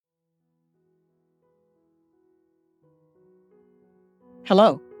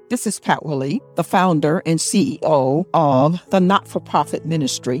Hello, this is Pat Willie, the founder and CEO of the not-for-profit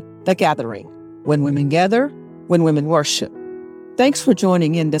ministry, The Gathering. When women gather, when women worship. Thanks for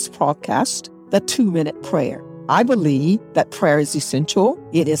joining in this podcast, The 2-Minute Prayer. I believe that prayer is essential,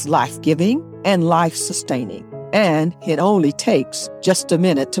 it is life-giving and life-sustaining, and it only takes just a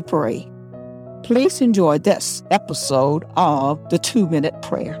minute to pray. Please enjoy this episode of The 2-Minute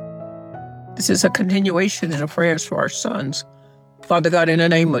Prayer. This is a continuation in the prayers for our sons. Father God, in the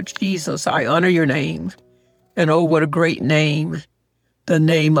name of Jesus, I honor your name. And oh, what a great name, the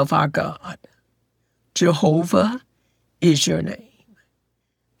name of our God. Jehovah is your name.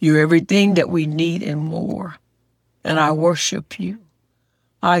 You're everything that we need and more. And I worship you.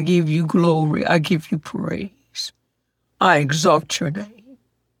 I give you glory. I give you praise. I exalt your name.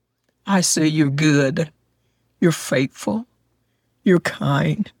 I say you're good. You're faithful. You're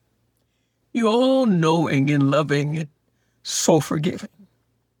kind. You're all-knowing and loving and so forgiving.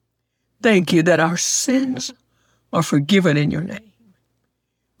 Thank you that our sins are forgiven in your name.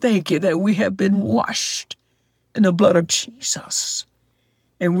 Thank you that we have been washed in the blood of Jesus.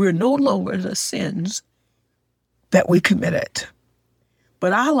 And we're no longer the sins that we committed.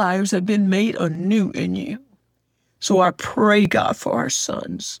 But our lives have been made anew in you. So I pray, God, for our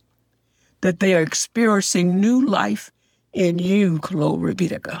sons, that they are experiencing new life in you. Glory be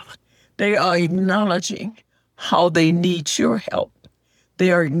to God. They are acknowledging how they need your help.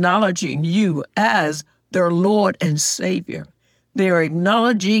 They are acknowledging you as their Lord and Savior. They are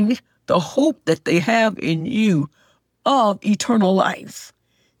acknowledging the hope that they have in you of eternal life.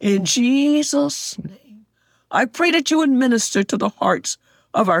 In Jesus' name, I pray that you would minister to the hearts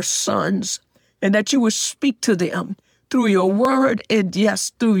of our sons and that you would speak to them through your word and,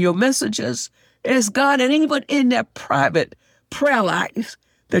 yes, through your messages. As God, and even in their private prayer life,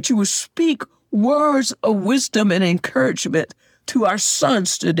 that you would speak words of wisdom and encouragement to our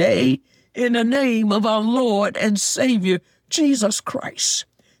sons today in the name of our Lord and Savior, Jesus Christ.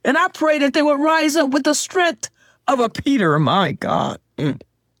 And I pray that they will rise up with the strength of a Peter, my God,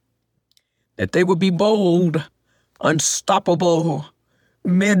 that they will be bold, unstoppable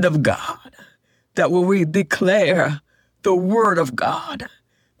men of God, that will declare the word of God,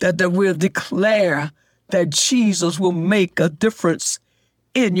 that they will declare that Jesus will make a difference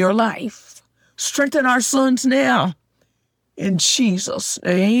in your life. Strengthen our sons now. In Jesus'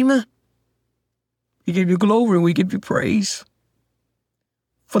 name, we give you glory and we give you praise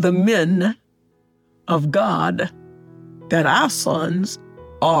for the men of God that our sons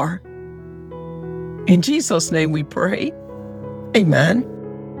are. In Jesus' name we pray. Amen.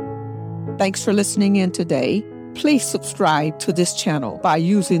 Thanks for listening in today. Please subscribe to this channel by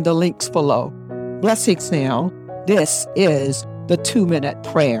using the links below. Blessings now. This is the 2-Minute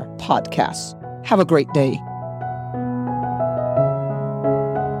Prayer Podcast. Have a great day.